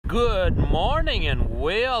Good morning and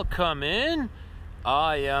welcome in.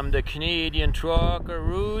 I am the Canadian trucker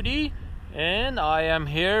Rudi, and I am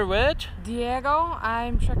here with Diego.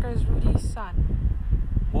 I'm Truckers Rudi's son.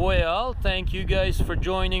 Well, thank you guys for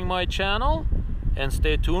joining my channel, and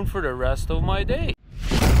stay tuned for the rest of my day.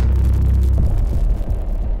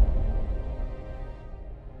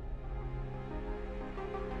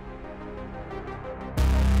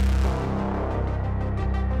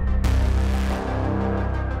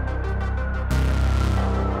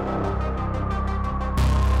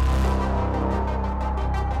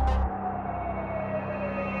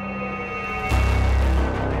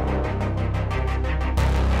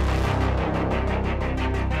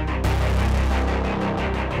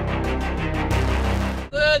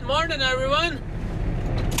 Good morning, everyone.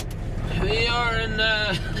 We are in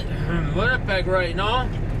Winnipeg right now.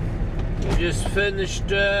 We just finished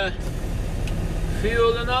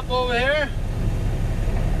fueling up over here.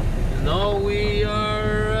 Now we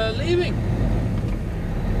are leaving.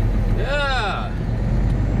 Yeah,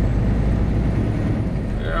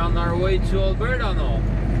 we're on our way to Alberta now,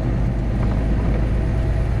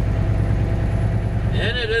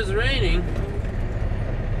 and it is raining.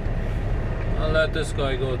 I'll let this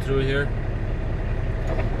guy go through here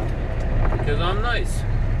because I'm nice.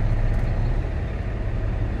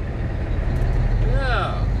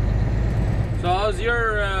 Yeah. So how's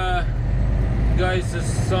your guys'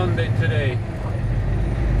 Sunday today?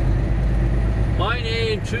 Mine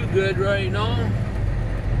ain't too good right now.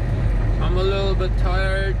 I'm a little bit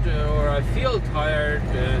tired, or I feel tired,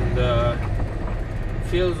 and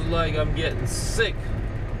feels like I'm getting sick.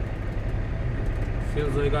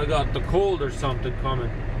 Feels like I got the cold or something coming.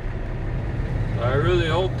 I really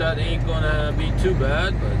hope that ain't gonna be too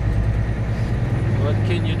bad, but what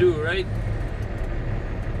can you do, right?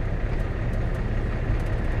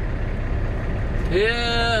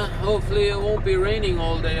 Yeah, hopefully it won't be raining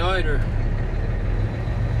all day either.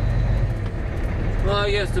 Well, I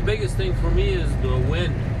guess the biggest thing for me is the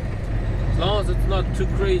wind. As long as it's not too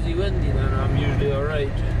crazy windy, then I'm usually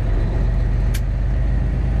alright.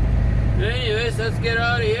 Anyways, let's get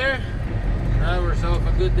out of here. Have ourselves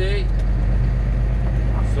a good day.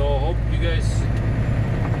 So hope you guys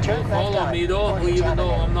will follow me though, even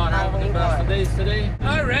though I'm not having the best of days today.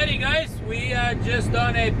 Alrighty guys, we just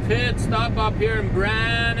done a pit stop up here in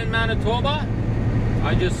Brandon, Manitoba.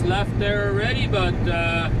 I just left there already, but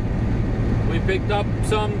we picked up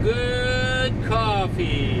some good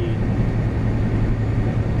coffee.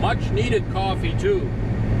 Much needed coffee too.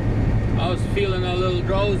 I was feeling a little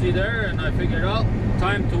drowsy there, and I figured out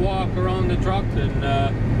time to walk around the truck and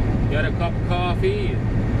get a cup of coffee.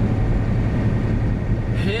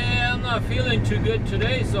 Yeah, I'm not feeling too good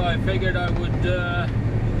today, so I figured I would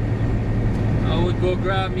go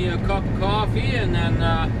grab me a cup of coffee, and then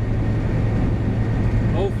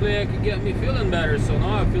hopefully I could get me feeling better. So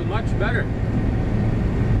now I feel much better,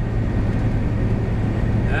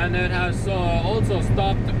 and it has also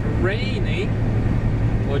stopped raining,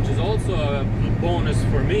 which is also a bonus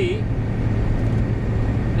for me.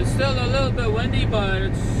 It's still a little bit windy, but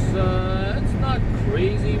it's not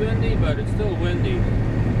crazy windy, but it's still windy.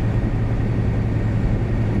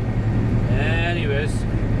 Anyways,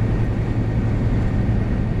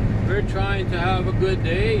 we're trying to have a good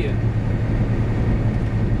day, and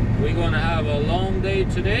we're gonna have a long day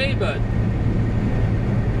today, but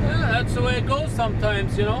yeah, that's the way it goes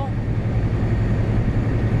sometimes, you know.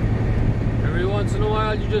 Every once in a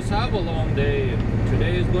while you just have a long day, and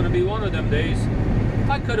today is going to be one of them days.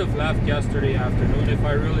 I could have left yesterday afternoon if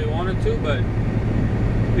I really wanted to, but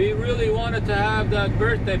we really wanted to have that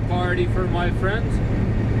birthday party for my friends,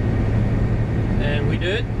 and we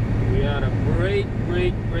did. We had a great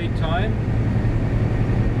time,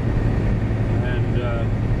 and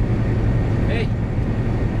hey,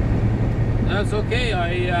 that's okay.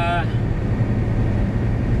 I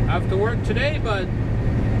have to work today, but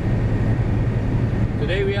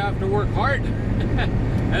today we have to work hard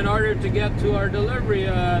in order to get to our delivery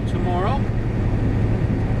tomorrow.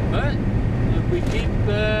 But if we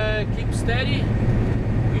keep steady,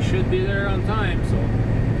 we should be there on time. So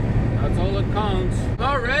that's all that counts.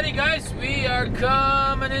 Alrighty, guys, we are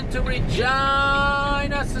coming into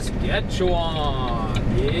Regina, Saskatchewan.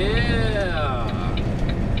 Yeah,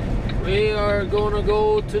 we are gonna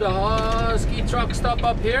go to the Husky truck stop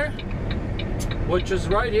up here, which is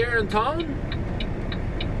right here in town.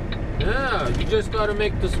 Yeah, you just gotta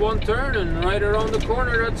make this one turn, and right around the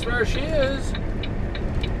corner, that's where she is.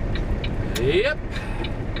 Yep.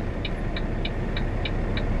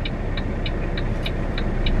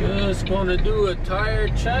 Just gonna do a tire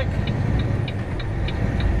check.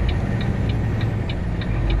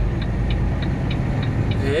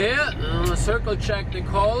 circle check, they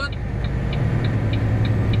call it.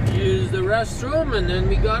 Use the restroom, and then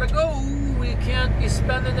we gotta go. We can't be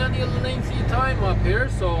spending any lengthy time up here,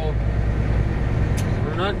 so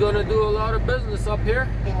we're not gonna do a lot of business up here.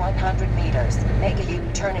 In 100 meters, make a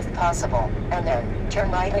U-turn if possible, and then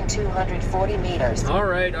turn right in 240 meters. All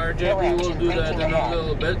right, RJ, No we will engine do that braking in a ahead.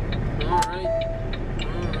 little bit. All right,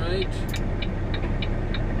 all right.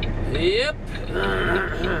 Yep.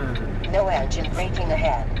 No engine braking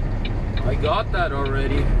ahead. I got that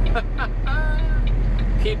already.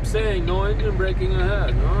 Keep saying no engine braking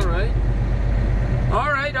ahead. All right.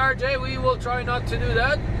 All right, RJ, we will try not to do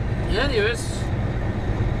that. Anyways,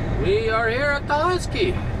 we are here at the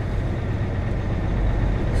Husky.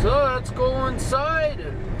 So let's go inside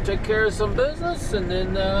and take care of some business, and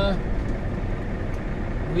then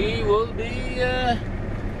we will be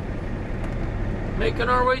making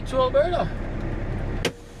our way to Alberta.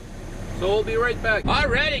 So we'll be right back.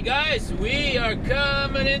 Alrighty, guys, we are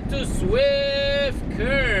coming into Swift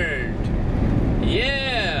Current.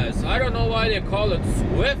 Yes, I don't know why they call it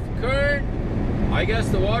Swift Current. I guess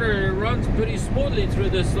the water runs pretty smoothly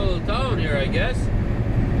through this little town here, I guess.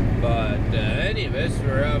 But anyways,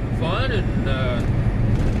 we're having fun, and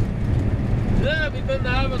yeah, we've been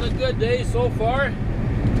having a good day so far.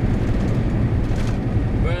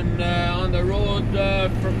 Been on the road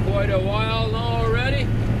for quite a while now already.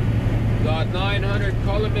 Got 900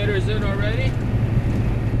 kilometers in already.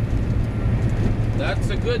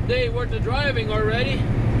 That's a good day worth of driving already.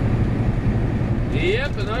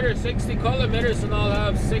 Yep, another 60 kilometers and I'll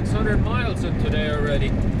have 600 miles in today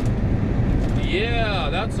already.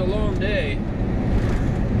 Yeah, that's a long day.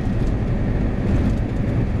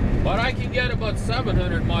 But I can get about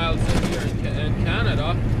 700 miles in here in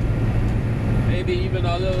Canada. Maybe even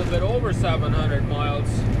a little bit over 700 miles.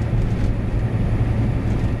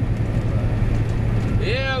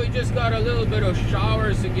 Yeah, we just got a little bit of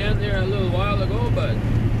showers again here a little while ago, but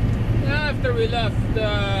after we left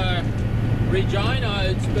Regina,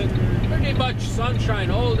 it's been pretty much sunshine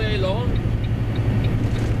all day long,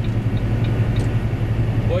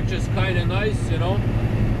 which is kind of nice, you know.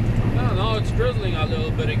 Oh, now it's drizzling a little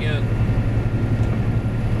bit again.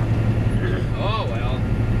 Oh well.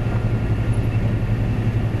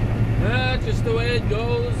 That's just the way it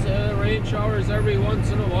goes. Rain showers every once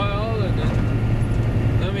in a while, and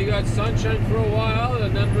then we got sunshine for a while,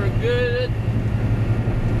 and then we're good.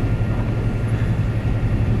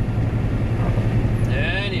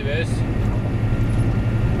 Anyways,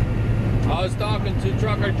 I was talking to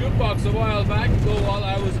Trucker Jukebox a while back ago while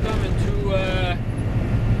I was coming through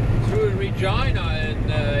Regina,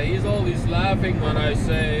 and he's always laughing when I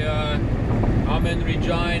say I'm in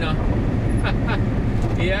Regina.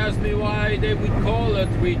 He asked me why they would call it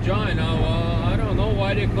Regina. Well, I don't know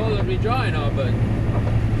why they call it Regina, but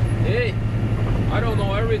hey, I don't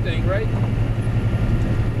know everything, right?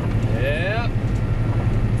 Yeah.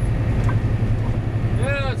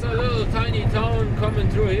 Yeah, it's a little tiny town coming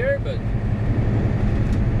through here, but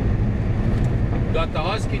got the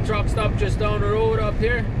Husky truck stop just down the road up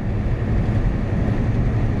here.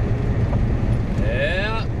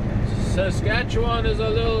 Yeah. Saskatchewan is a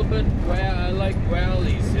little bit like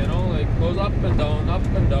valleys, you know, it goes up and down, up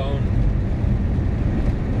and down.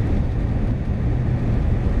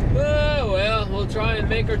 Well, we'll try and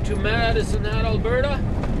make her to Madison at Alberta.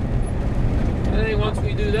 I think once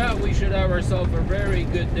we do that, we should have ourselves a very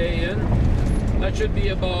good day in. That should be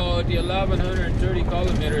about 1,130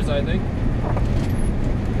 kilometers, I think.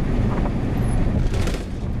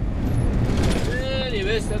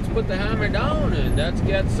 Anyways, let's put the hammer down and let's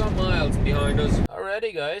get some miles behind us.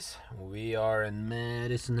 Alrighty, guys, we are in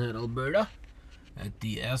Madison at Alberta at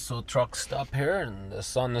the Esso truck stop here, and the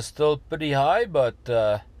sun is still pretty high, but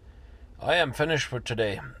I am finished for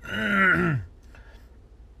today.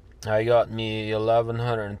 I got me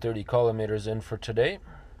 1,130 kilometers in for today,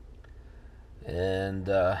 and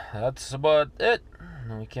that's about it.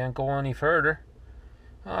 We can't go any further.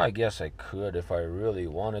 I guess I could if I really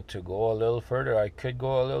wanted to go a little further. I could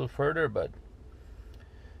go a little further, but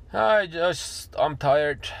I'm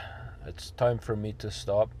tired. It's time for me to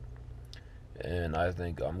stop, and I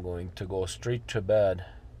think I'm going to go straight to bed.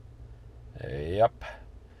 Yep.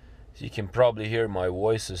 So you can probably hear my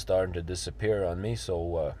voice is starting to disappear on me,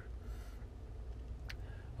 so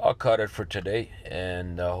I'll cut it for today,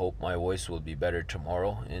 and I hope my voice will be better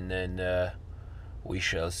tomorrow, and then we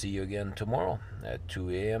shall see you again tomorrow at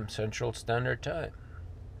 2 a.m. Central Standard Time.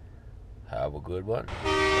 Have a good one.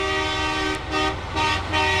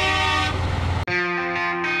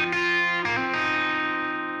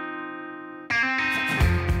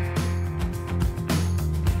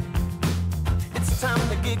 It's time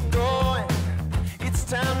to get going.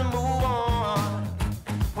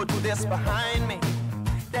 put this behind me.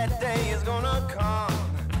 That day is gonna come.